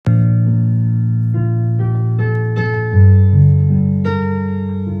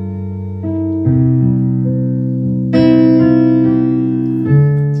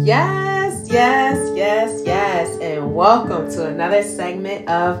welcome to another segment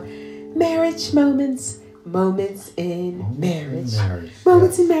of Marriage Moments. Moments in marriage.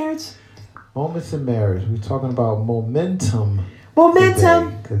 Moments in marriage. Moments in marriage. We're talking about momentum.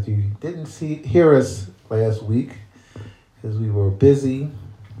 Momentum. Because you didn't hear us last week because we were busy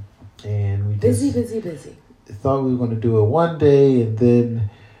and we busy. thought we were going to do it one day, and then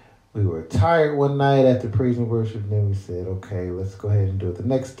we were tired one night after praise and worship, and then we said, okay, let's go ahead and do it the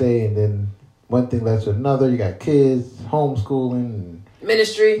next day, and then one thing led to another. You got kids, homeschooling, and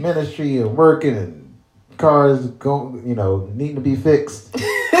ministry, and working, and cars going, needing to be fixed.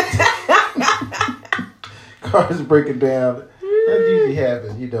 Cars breaking down. That usually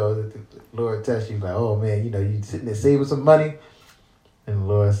happens, the Lord tests you like, oh man, you sitting there saving some money, and the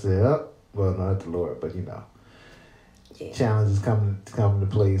Lord said, oh, well, not the Lord, but challenges come to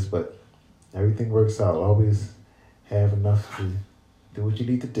place, but everything works out. Always have enough to do what you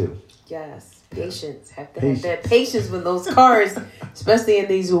need to do. Yes, patience. Have to have that patience with those cars, especially in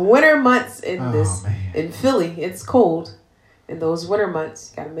these winter months in Philly. It's cold in those winter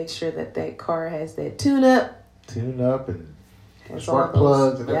months. You got to make sure that car has that tune up and spark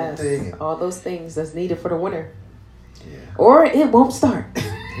plugs and everything. All those things that's needed for the winter. Yeah. Or it won't start.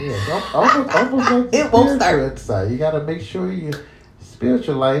 Yeah, almost like it won't start. Inside. You got to make sure your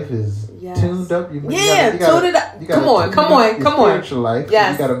spiritual life is tuned up. Tune it up. Come on. Spiritual life.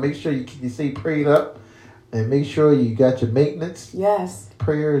 Yes. You got to make sure you stay prayed up, and make sure you got your maintenance. Yes.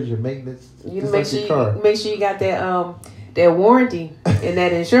 Prayer is your maintenance. You make sure you got that warranty and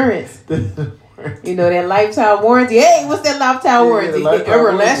that insurance. That lifetime warranty. Hey, what's that lifetime warranty?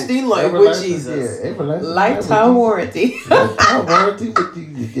 Everlasting life with Jesus. Yeah, lifetime warranty. Lifetime warranty with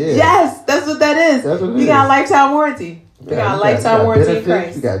Jesus. Yeah. Yes, that's what that is. You got a lifetime warranty. You got a lifetime warranty in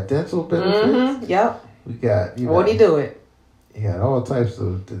Christ. You got dental benefits. Mm-hmm. Yep. We got. Won't he do it? You got all types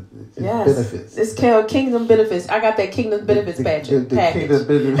of benefits. It's called Kingdom Benefits. I got that Kingdom Benefits package. Kingdom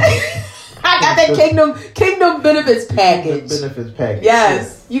Benefits. I got that Kingdom Benefits package. Benefits package.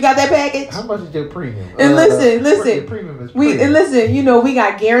 Yes. You got that package? How much is your premium? And listen. Premium is premium. We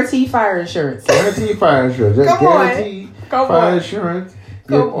got guaranteed fire insurance. Guaranteed fire insurance. Come fire on. Insurance.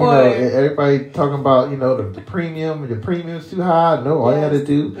 Come on. Everybody talking about, the premium. Your premium's too high. No, all you got to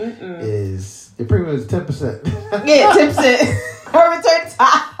do is, your premium is 10%. Yeah, 10%. Or return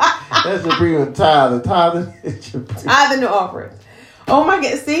tithe. That's your premium tithe. The tithe is your premium. Tithe and the offering. Oh my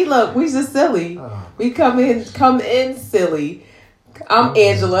God! See, look, we just silly. We come in silly. I'm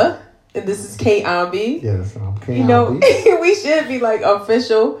Angela, and this is Kay Ambi. Yes, I'm Kay Ambi. We should be like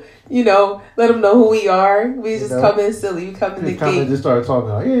official. Let them know who we are. We just come in silly. We come in the gate. And just start talking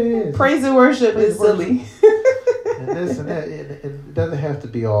like, praise and worship is silly. And this and that. It doesn't have to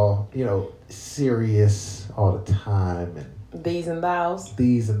be all serious all the time. And these and thous,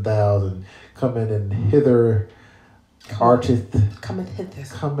 and coming in hither. Cometh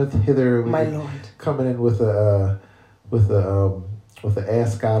hither, my Lord. Coming in with a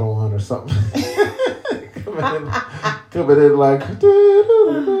ascot on or something. coming in like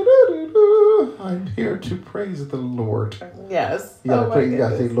I'm here to praise the Lord. Yes. You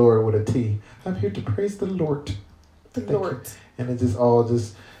gotta say Lord with a T. I'm here to praise the Lord. Lord. And it's just all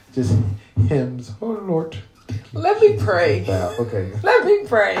just hymns. Oh Lord. Let me pray. Okay. Let me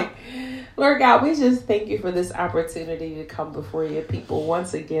pray. Lord God, we just thank you for this opportunity to come before your people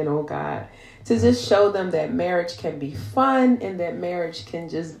once again, oh God, to just show them that marriage can be fun and that marriage can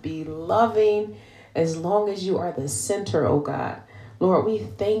just be loving as long as you are the center, oh God. Lord, we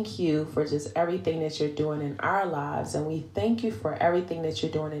thank you for just everything that you're doing in our lives, and we thank you for everything that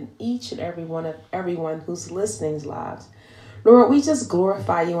you're doing in each and every one of everyone who's listening's lives. Lord, we just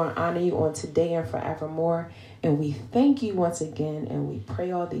glorify you and honor you on today and forevermore. And we thank you once again, and we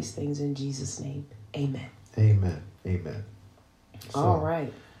pray all these things in Jesus' name. Amen. Amen. All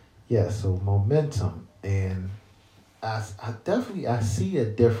right. Yeah, so momentum. And I see a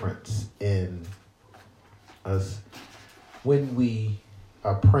difference in us when we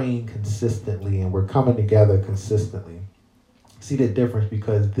are praying consistently and we're coming together consistently. See the difference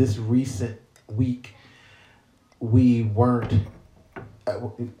because this recent week, we weren't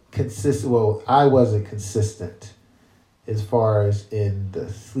consistent. Well, I wasn't consistent as far as in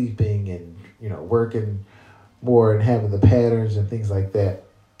the sleeping and working more and having the patterns and things like that.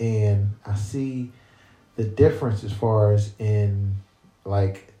 And I see the difference as far as in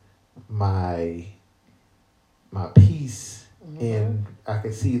like my peace, and I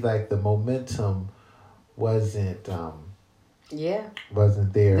could see like the momentum wasn't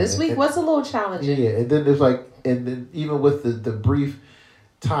there. This week was a little challenging. Yeah, and then there's like, and then even with the brief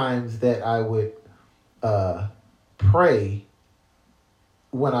times that I would pray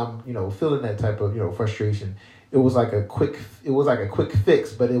when I'm feeling that type of frustration, it was like a quick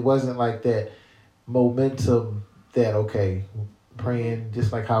fix, but it wasn't like that momentum that, okay, praying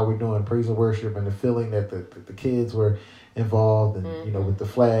just like how we're doing praise and worship, and the feeling that the kids were involved, and you know, with the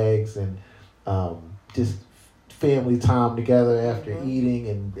flags, and just family time together after eating,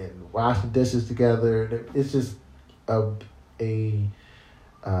 and washing dishes together. It's just a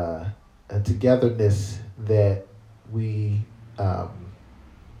togetherness that we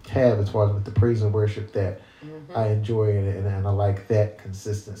have as far as with the praise and worship that I enjoy, and I like that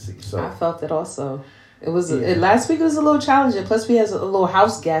consistency. So I felt it also. It was last week was a little challenging. Plus, we had a little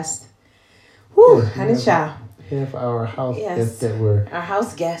house guest. Whew, honey child. Half our house guests that were our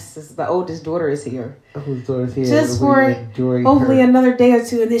house guests. Is the oldest daughter is here. Whose daughter's here? Just for hopefully another day or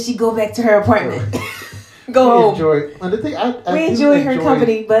two, and then she go back to her apartment. Go home. We enjoy her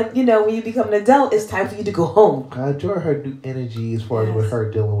company, but you know, when you become an adult, it's time for you to go home. I enjoy her new energy as far as with her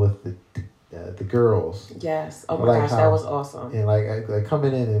dealing with the girls. Yes. Oh my gosh, that was awesome. And like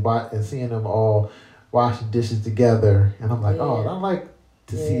coming in and seeing them all washing dishes together, and I'm like, oh, I like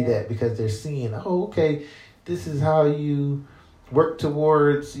to see that, because they're seeing, oh, okay, this is how you work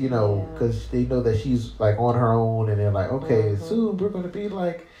towards, you know, because they know that she's like on her own, and they're like, okay, soon we're going to be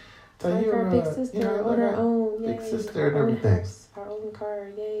like Tahira, like our big sister, you know, on her own, big sister and everything. Our own car,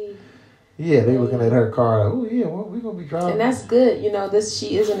 yay. Yeah, they looking at her car like, oh yeah, well, we're going to be driving. And that's good. You know,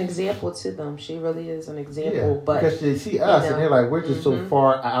 she is an example to them. She really is an example. Yeah, but because they see us, and they're like, we're just so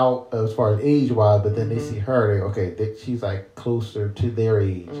far out as far as age-wise, but then they see her, she's like closer to their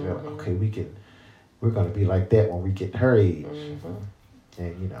age. They're like, okay, we're going to be like that when we get her age.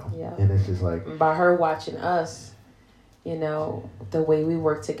 And, you know, and it's just like... By her watching us, you know, the way we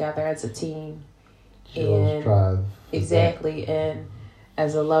work together as a team. And drive. Exactly. And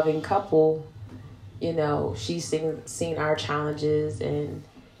as a loving couple, you know, she's seen our challenges,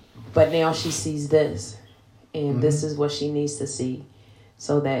 but now she sees this, and this is what she needs to see,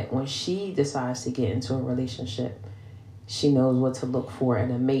 so that when she decides to get into a relationship, she knows what to look for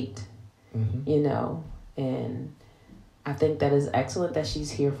in a mate, you know. And I think that is excellent that she's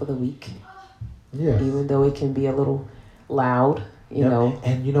here for the week. Yeah. Even though it can be a little loud, you know.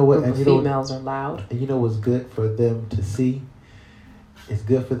 And you know what? And females are loud. And you know what's good for them to see? It's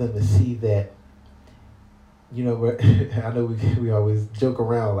good for them to see that, you know, I know we always joke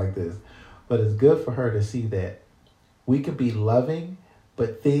around like this, but it's good for her to see that we can be loving,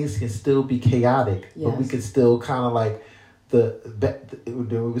 but things can still be chaotic. Yes. But we can still kind of like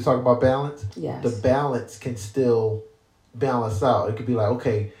when we talk about balance, the balance can still balance out. It could be like,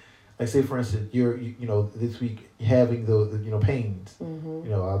 okay, like say for instance, you know, this week having the you know, pains, you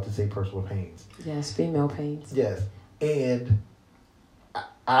know, I'll just say personal pains. Yes, female pains. Yes, and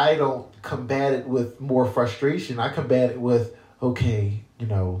I don't combat it with more frustration. I combat it with, okay, you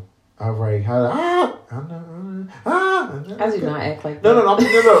know, all right, I do not act like that. No. I'm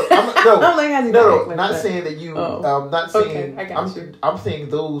like, I do not act like not that. Saying that you. Not saying. Okay, I got you. I'm saying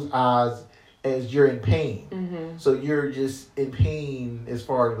those eyes as you're in pain. So you're just in pain as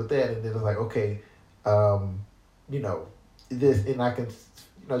far as with that, and then it's like, okay, you know, this, and I can,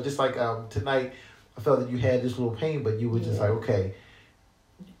 you know, just like tonight, I felt that you had this little pain, but you were just like, okay,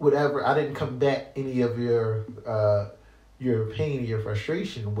 whatever. I didn't combat any of your pain, your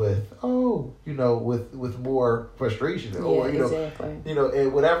frustration with, you know, with more frustration. Or, you know, exactly. You know,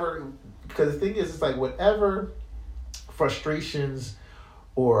 and whatever, because the thing is, it's like whatever frustrations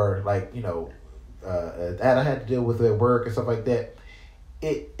or like, you know, that I had to deal with at work and stuff like that,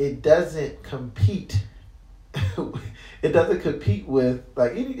 it doesn't compete. It doesn't compete with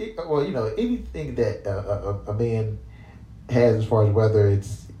like anything that a man has as far as whether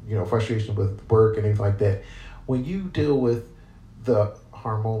it's, you know, frustration with work and anything like that. When you deal with the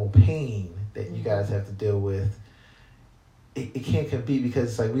hormonal pain that you guys have to deal with, it can't compete, because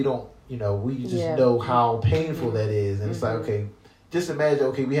it's like we don't, you know, we just know how painful that is, and it's like, okay, just imagine,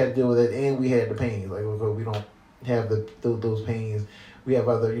 okay, we had to deal with it and we had the pains. Like, we don't have those pains. We have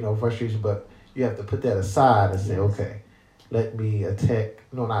other, you know, frustration, but you have to put that aside and say, okay, let me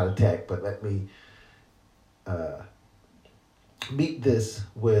let me meet this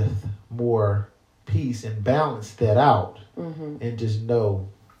with more peace and balance that out, and just know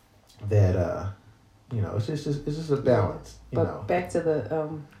that you know, it's just a balance. You know. Back to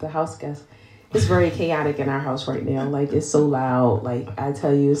the house guest. It's very chaotic in our house right now. Like, it's so loud. Like, I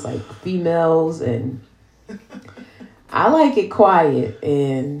tell you, it's like females, and I like it quiet,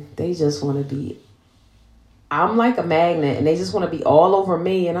 and they just want to be. I'm like a magnet, and they just want to be all over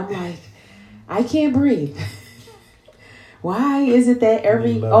me, and I'm like, I can't breathe. Why is it that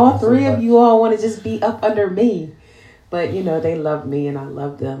all three of you all want to just be up under me? But, you know, they love me and I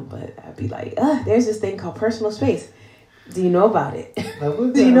love them. But I'd be like, there's this thing called personal space. Do you know about it?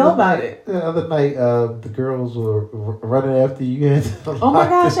 Do you know about it? The other night, the girls were running after you. Oh my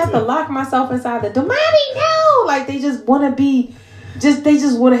gosh, I have to lock myself inside the door. Mommy, no! Like, they just want to be, they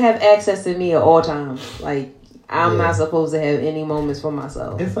just want to have access to me at all times. Like, I'm not supposed to have any moments for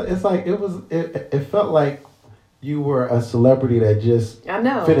myself. It's like, it felt like you were a celebrity that just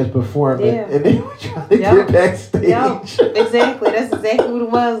finished performing, and they were trying to get backstage. Exactly. That's exactly what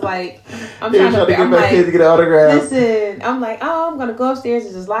it was. Like, I'm trying to get backstage to get an autograph. Listen, I'm like, I'm gonna go upstairs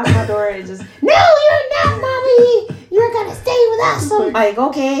and just lock my door and just, no, you're not, mommy. You're gonna stay with us. I'm like,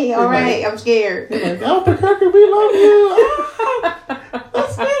 okay, all right. I'm scared. Like, Albuquerque, we love you.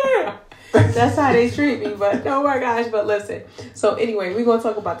 I'm scared. That's how they treat me, but oh my gosh. But listen, so anyway, we're gonna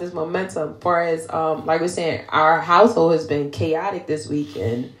talk about this momentum. As far as like we're saying, our household has been chaotic this week,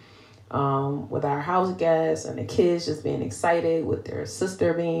 and with our house guests and the kids just being excited with their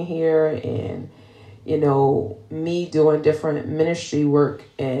sister being here, and you know, me doing different ministry work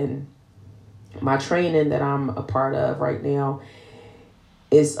and my training that I'm a part of right now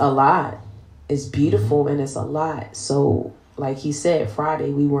is a lot. It's beautiful and it's a lot. So like he said,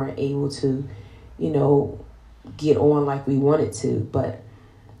 Friday, we weren't able to, you know, get on like we wanted to. But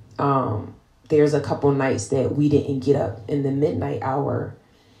there's a couple nights that we didn't get up in the midnight hour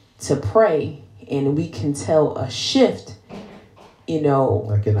to pray. And we can tell a shift, you know.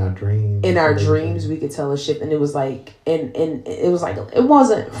 Like in our dreams. In our dreams, we could tell a shift. And it was like, and it was like, it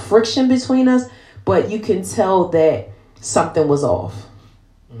wasn't friction between us, but you can tell that something was off.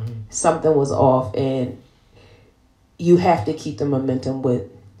 Mm-hmm. Something was off. And you have to keep the momentum with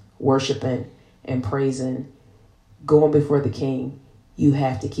worshiping and praising, going before the King. You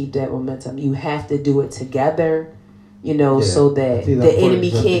have to keep that momentum. You have to do it together, you know, so that the enemy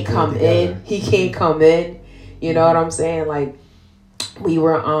can't come in. He can't come in. You know what I'm saying? Like, we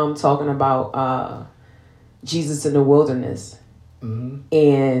were talking about Jesus in the wilderness. Mm-hmm.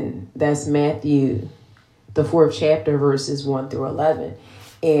 And that's Matthew, the 4th chapter, verses 1 through 11.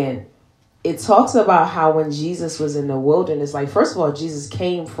 And it talks about how when Jesus was in the wilderness, like, first of all, Jesus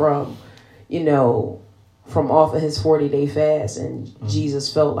came from, you know, from off of his 40-day fast, and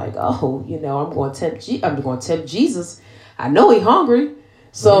Jesus felt like, oh, you know, I'm going to tempt Jesus. I know he's hungry.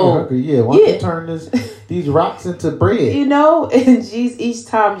 So, why don't you turn these rocks into bread? You know, and each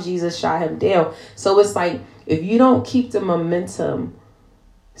time Jesus shot him down. So it's like, if you don't keep the momentum,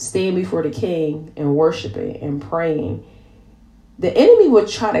 staying before the King and worshiping and praying, the enemy would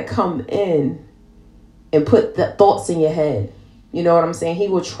try to come in and put the thoughts in your head. You know what I'm saying? He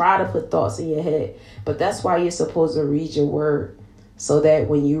will try to put thoughts in your head. But that's why you're supposed to read your word. So that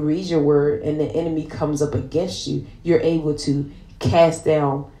when you read your word and the enemy comes up against you, you're able to cast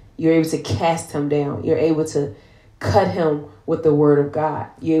down. You're able to cast him down. You're able to cut him with the word of God.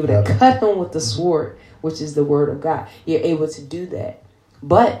 You're able to cut him with the sword, which is the word of God. You're able to do that.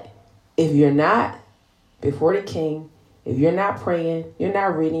 But if you're not before the King, if you're not praying, you're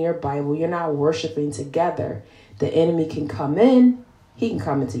not reading your Bible, you're not worshiping together, the enemy can come in. He can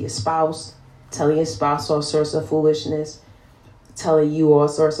come into your spouse, telling your spouse all sorts of foolishness, telling you all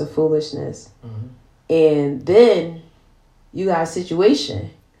sorts of foolishness. Mm-hmm. And then you got a situation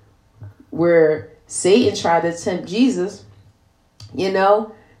where Satan tried to tempt Jesus, you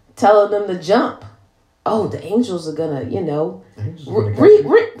know, telling them to jump. Oh, the angels are gonna, you know, read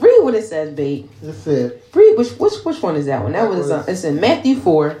what it says, babe. That's it. Read which one is that one? That was it's in Matthew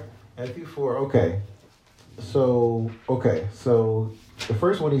 4. Matthew 4. Okay. So the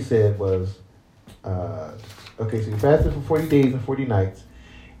first one he said was, so he fasted for 40 days and 40 nights,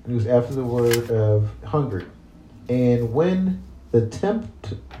 and he was after the word of hunger. And when the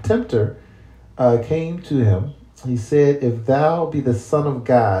tempter came to him, he said, "If thou be the Son of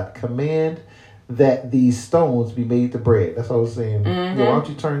God, command that these stones be made to bread." That's what I was saying. Mm-hmm. Why don't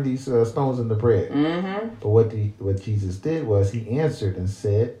you turn these stones into bread? Mm-hmm. But what Jesus did was he answered and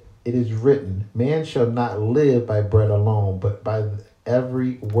said, "It is written, man shall not live by bread alone, but by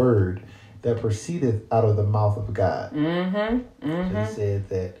every word that proceedeth out of the mouth of God." Mm-hmm. Mm-hmm. So he said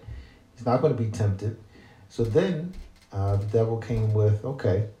that he's not going to be tempted. So then the devil came with,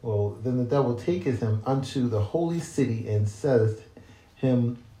 then the devil taketh him unto the holy city and setteth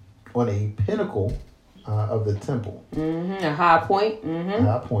him on a pinnacle of the temple. Mm-hmm. A high point. Mm-hmm.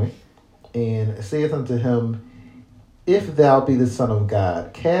 A high point. And saith unto him, "If thou be the Son of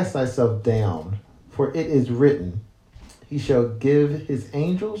God, cast thyself down, for it is written, he shall give his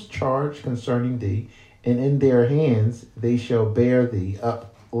angels charge concerning thee, and in their hands they shall bear thee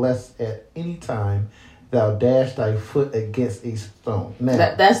up, lest at any time thou dash thy foot against a stone." Now,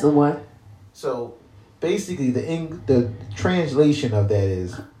 that's the one. So basically the translation of that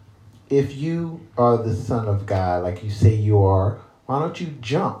is, if you are the son of God, like you say you are, why don't you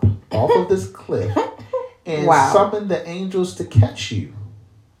jump off of this cliff and summon the angels to catch you?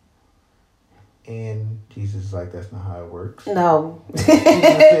 And Jesus is like, that's not how it works. No. Jesus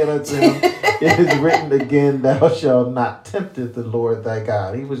said unto him, it is written again, thou shalt not tempt the Lord thy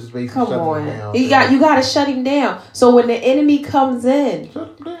God. He was just basically shutting him down. You got to shut him down. So when the enemy comes in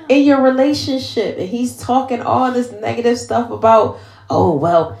your relationship and he's talking all this negative stuff about, oh,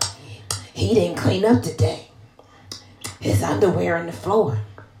 well, he didn't clean up today. His underwear on the floor.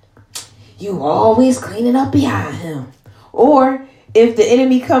 You always cleaning up behind him. Or if the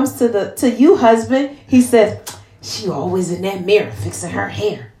enemy comes to you, husband, he says, she always in that mirror fixing her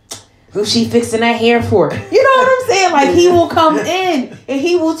hair. Who's she fixing that hair for? You know what I'm saying? Like, he will come in and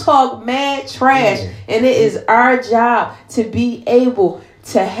he will talk mad trash. And it is our job to be able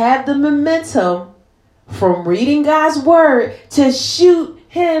to have the momentum from reading God's word to shoot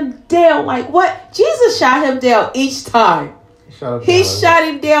him down. Like what? Jesus shot him down each time. He shot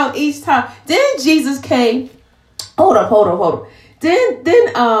him down each time. Then Jesus came. Hold up. Then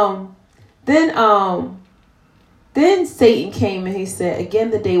Satan came and he said,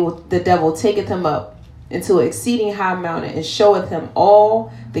 again the devil taketh him up into an exceeding high mountain and showeth him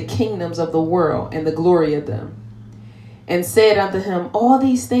all the kingdoms of the world and the glory of them. And said unto him, all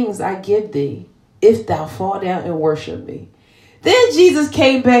these things I give thee, if thou fall down and worship me. Then Jesus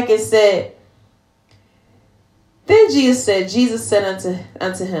came back and said, Jesus said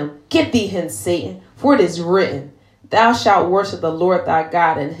unto him, get thee hence, Satan, for it is written, thou shalt worship the Lord thy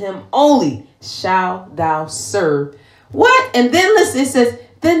God, and him only shalt thou serve. What? And then listen, it says,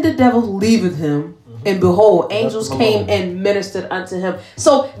 then the devil leaveth him, and behold, angels came and ministered unto him.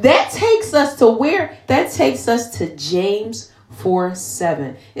 So that takes us to where? That takes us to James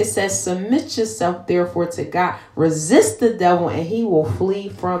 4:7. It says, submit yourself therefore to God. Resist the devil and he will flee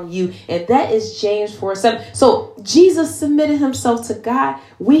from you. And that is James 4:7. So Jesus submitted himself to God.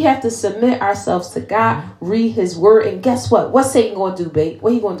 We have to submit ourselves to God, read his word. And guess what? What's Satan going to do, babe?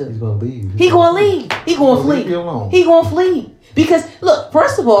 What he going to do? He's going to leave. He's going to leave. He's going to flee. He's going to flee. Because look,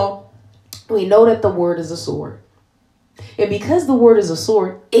 first of all, we know that the word is a sword. And because the word is a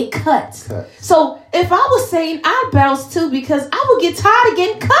sword, it cuts. So if I was saying, I'd bounce too, because I would get tired of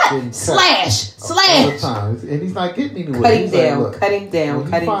getting cut. Slash. All the time. And he's not getting anywhere. Cut him down.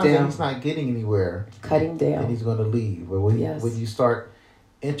 When he's not getting anywhere, cut him down. And he's going to leave. But when you start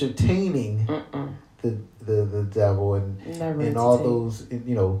entertaining the devil and all those,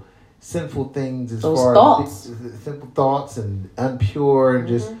 sinful things as those far as simple thoughts and impure and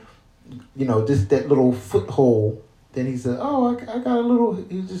just that little foothold. Then he said, "Oh, I got a little."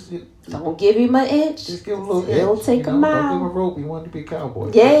 He just don't give him an inch. Just give him a little inch. It'll take a mile. Don't give him a rope. He wanted to be a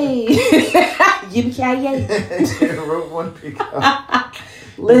cowboy. Yay! Yippee-ki-yay! Rope wanted to be a cowboy.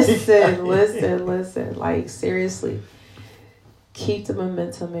 Listen. Like, seriously, keep the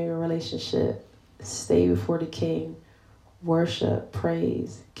momentum in your relationship. Stay before the King. Worship,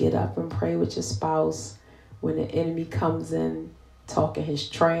 praise. Get up and pray with your spouse when the enemy comes in talking his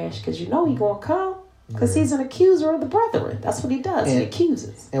trash, because he's going to come. Because he's an accuser of the brethren. That's what he does. He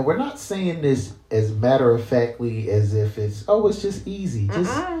accuses. And we're not saying this as matter-of-factly as if it's just easy.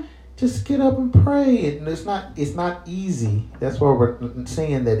 Just get up and pray. And it's not easy. That's why we're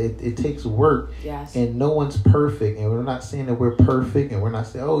saying that it takes work. Yes. And no one's perfect. And we're not saying that we're perfect. And we're not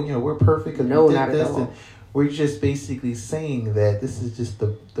saying, we're perfect because we did this. And we're just basically saying that this is just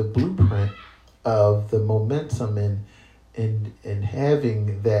the blueprint of the momentum and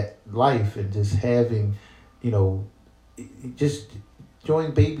having that life and just having, just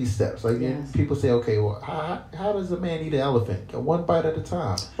doing baby steps. Like people say, okay, well, how does a man eat an elephant? One bite at a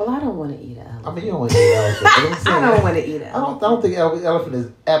time. Well, I don't want to eat an elephant. I mean, you don't want to eat an elephant. But I'm saying, I don't want to eat an elephant. I don't think elephant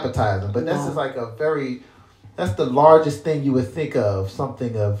is appetizing, but that's just like that's the largest thing you would think of,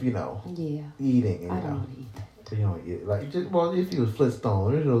 something of, eating. I don't want to eat that. You don't get if you was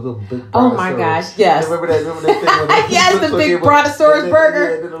Flintstone, little big. Oh my gosh! Yes. Remember that thing? Yes, the big Brontosaurus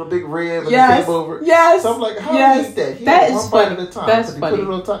burger. Yeah, the little big rib. Yes. Came over. Yes. So I'm like, how do you eat that? That is funny. One bite at a time. That's funny. He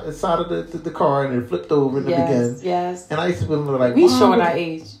put it on the side of the car and it flipped over in the beginning. Yes. And I used to be like, we showing our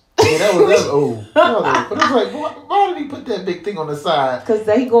age. Yeah, that was old. But it's like, why did he put that big thing on the side? Because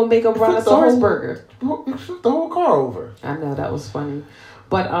they gonna make a Brontosaurus burger. He flipped the whole car over. I know, that was funny.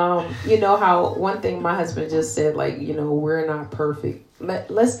 But how one thing my husband just said, we're not perfect.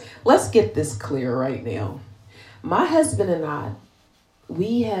 Let's get this clear right now. My husband and I,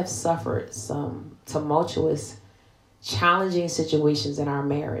 we have suffered some tumultuous, challenging situations in our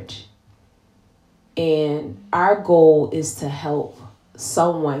marriage. And our goal is to help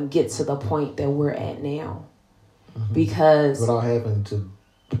someone get to the point that we're at now. Because without having to,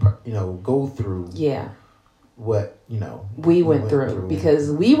 go through what, we went through.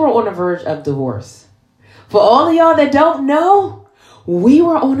 Because we were on the verge of divorce. For all of y'all that don't know, we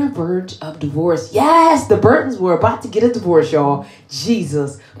were on the verge of divorce. Yes, the Burtons were about to get a divorce, y'all.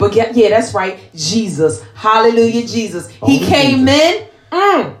 Jesus. But that's right. Jesus. Hallelujah, Jesus. He came in.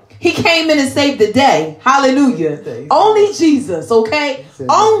 He came in and saved the day. Hallelujah. Only Jesus, okay?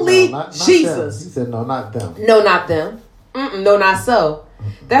 Only Jesus. He said, no, not them. No, not them. No, not so.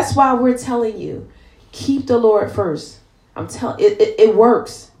 That's why we're telling you, keep the Lord first. I'm telling it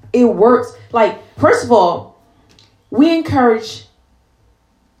works. It works. Like, first of all, we encourage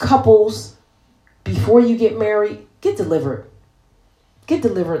couples, before you get married, get delivered. Get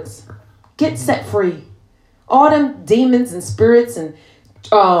deliverance. Get set free. All them demons and spirits and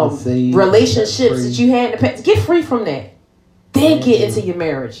relationships that you had in the past, get free from that. Then get into your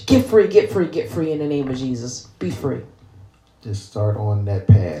marriage. Get free in the name of Jesus. Be free. Just start on that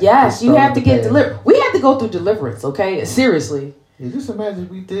path. Yes, you have to get delivered. We had to go through deliverance, okay? Seriously. Yeah, just imagine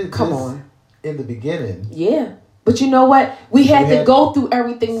we did Come this on. in the beginning. Yeah. But you know what? We had to go through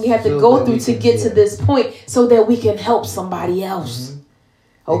everything we had to go through to get to this point so that we can help somebody else. Mm-hmm.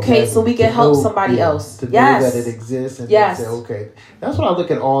 Okay, exactly. So we can help somebody else. To know that it exists and say, okay. That's when I look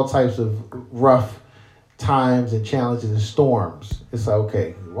at all types of rough times and challenges and storms. It's like,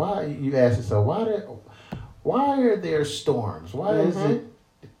 okay, why, you ask yourself, why are there storms? Why is it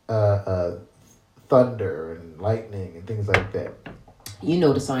thunder and lightning and things like that? You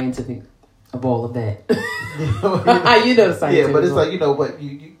know the scientific of all of that. You know the scientific. Yeah, but it's like, but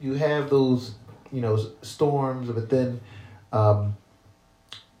you have those, storms, but then,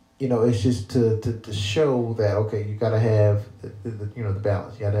 it's just to show that, okay, you got to have the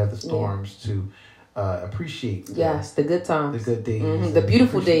balance. You got to have the storms to appreciate. The good times, the good days, the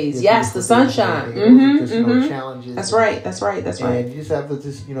beautiful days. Yes, the sunshine. Challenges. That's right. And you just have to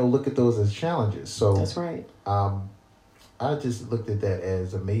just look at those as challenges. So that's right. I just looked at that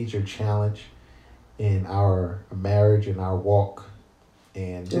as a major challenge in our marriage and our walk,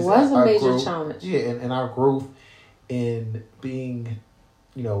 and just it was a major growth, challenge. Yeah, and our growth in being.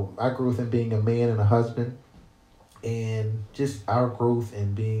 Our growth in being a man and a husband, and just our growth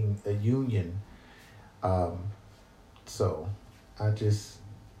in being a union. So it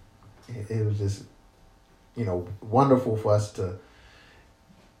was just, wonderful for us to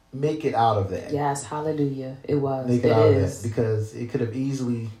make it out of that. Yes, hallelujah. It was. Make it out of that, because it could have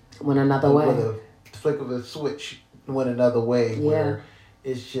easily went another way. With a flick of a switch, went another way. Yeah. Where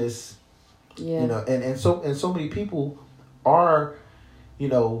it's just, and so many people are, in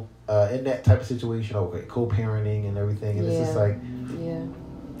that type of situation, okay, co-parenting and everything, and it's just like,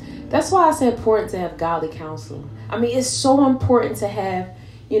 that's why it's important to have godly counsel. I mean, it's so important to have,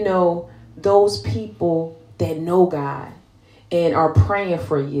 those people that know God and are praying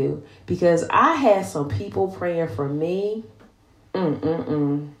for you, because I had some people praying for me,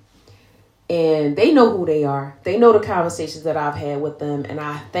 and they know who they are. They know the conversations that I've had with them, and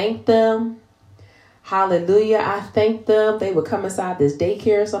I thank them. Hallelujah. I thank them. They would come inside this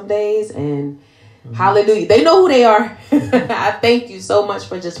daycare some days, and hallelujah. They know who they are. I thank you so much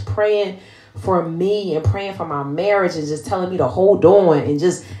for just praying for me and praying for my marriage and just telling me to hold on and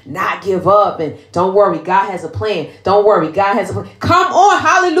just not give up. And don't worry, God has a plan. Don't worry, God has a plan. Come on.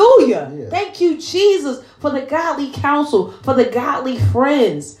 Hallelujah. Yeah. Thank you, Jesus, for the godly counsel, for the godly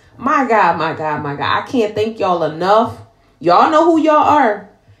friends. My God, my God, my God. I can't thank y'all enough. Y'all know who y'all are.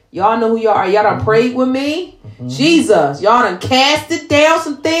 Y'all know who y'all are. Y'all done prayed with me. Jesus. Y'all done casted down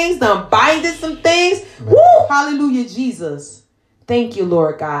some things. Done binded some things. Woo! Hallelujah, Jesus. Thank you,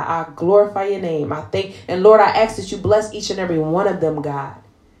 Lord God. I glorify your name. And Lord, I ask that you bless each and every one of them, God.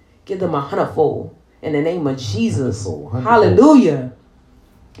 Give them 100-fold. In the name of Jesus. 100-fold. Hallelujah.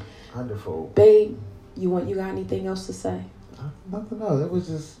 100-fold. Babe, you got anything else to say? Nothing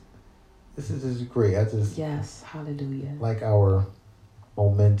else. This is just great. Yes, hallelujah. Like our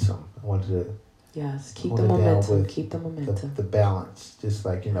momentum. I wanted to keep the momentum. Keep the momentum. The balance. Just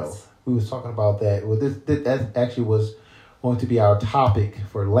like, we was talking about that. Well, that actually was going to be our topic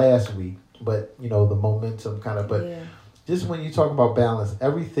for last week. But, the momentum kind of, just when you talk about balance,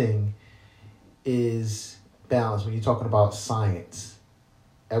 everything is balanced. When you're talking about science,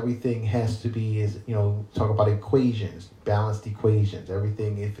 everything has to be, talk about equations, balanced equations.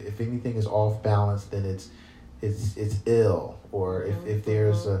 Everything, if anything is off balance, then it's ill. Or if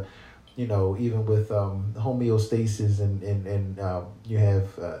there's a, even with homeostasis and you have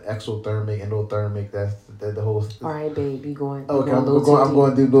exothermic, endothermic. That's the whole. All right, babe, you going? Okay, I'm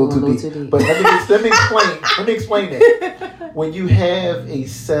going to do a little too deep. But let me explain. Let me explain that. when you have a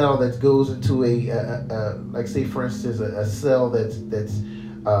cell that goes into a like say for instance a cell that's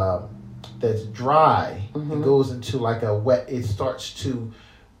dry, it goes into like a wet. It starts to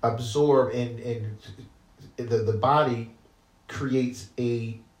absorb, and the body creates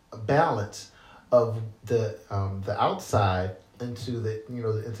a balance of the outside into the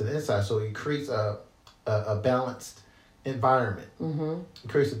into the inside. So it creates a balanced environment. It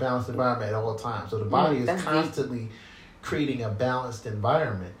creates a balanced environment at all times. So the body is constantly creating a balanced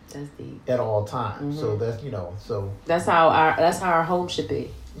environment. That's deep. At all times. So that's that's how our home should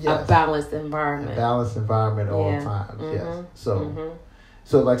be. Yes. A balanced environment. A balanced environment at all times. Yes.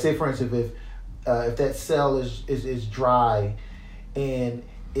 So like say for instance if that cell is dry and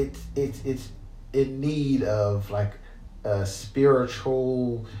it's in need of like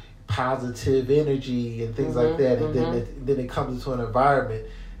spiritual positive energy and things like that, and then it comes into an environment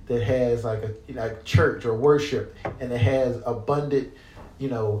that has like a church or worship, and it has abundant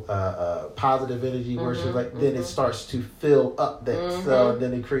positive energy worship, then it starts to fill up that cell, and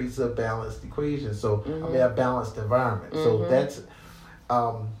then it creates a balanced equation. So a balanced environment. So that's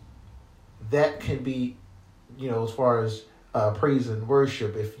that can be as far as praise and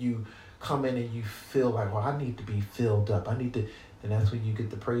worship. If you come in and you feel like, well, I need to be filled up, and that's when you get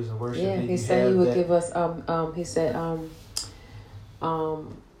the praise and worship. Yeah, he said he would give us he said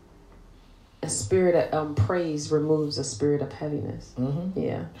a spirit of praise removes a spirit of heaviness.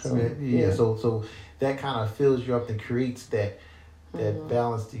 Yeah. So that kind of fills you up and creates that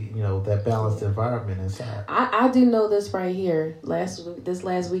balanced that balanced environment inside. I do know this right here. This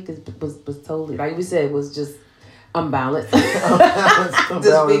last week was totally, like we said, was just unbalanced.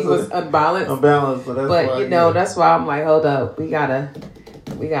 This week was unbalanced. So that's that's why I'm like, hold up, we gotta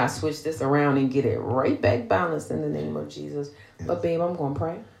switch this around and get it right back balanced in the name of Jesus. Yes. But babe, I'm gonna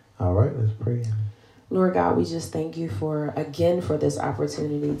pray. All right, let's pray. Lord God, we just thank you for this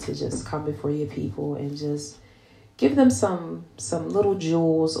opportunity to just come before your people and just give them some little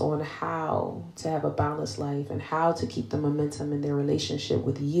jewels on how to have a balanced life and how to keep the momentum in their relationship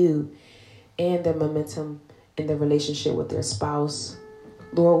with you and the momentum in their relationship with their spouse.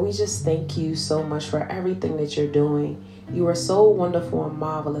 Lord, we just thank you so much for everything that you're doing. You are so wonderful and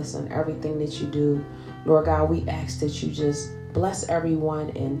marvelous in everything that you do. Lord God, we ask that you just bless everyone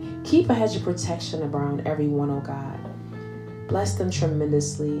and keep a hedge of protection around everyone, oh God. Bless them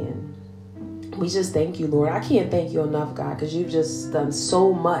tremendously, and we just thank you, Lord. I can't thank you enough, God, because you've just done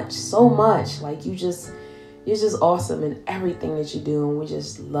so much. Like you're just awesome in everything that you do, and we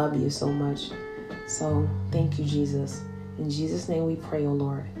just love you so much. So thank you, Jesus. In Jesus' name we pray, oh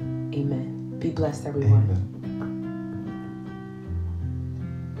Lord. Amen. Be blessed, everyone. Amen.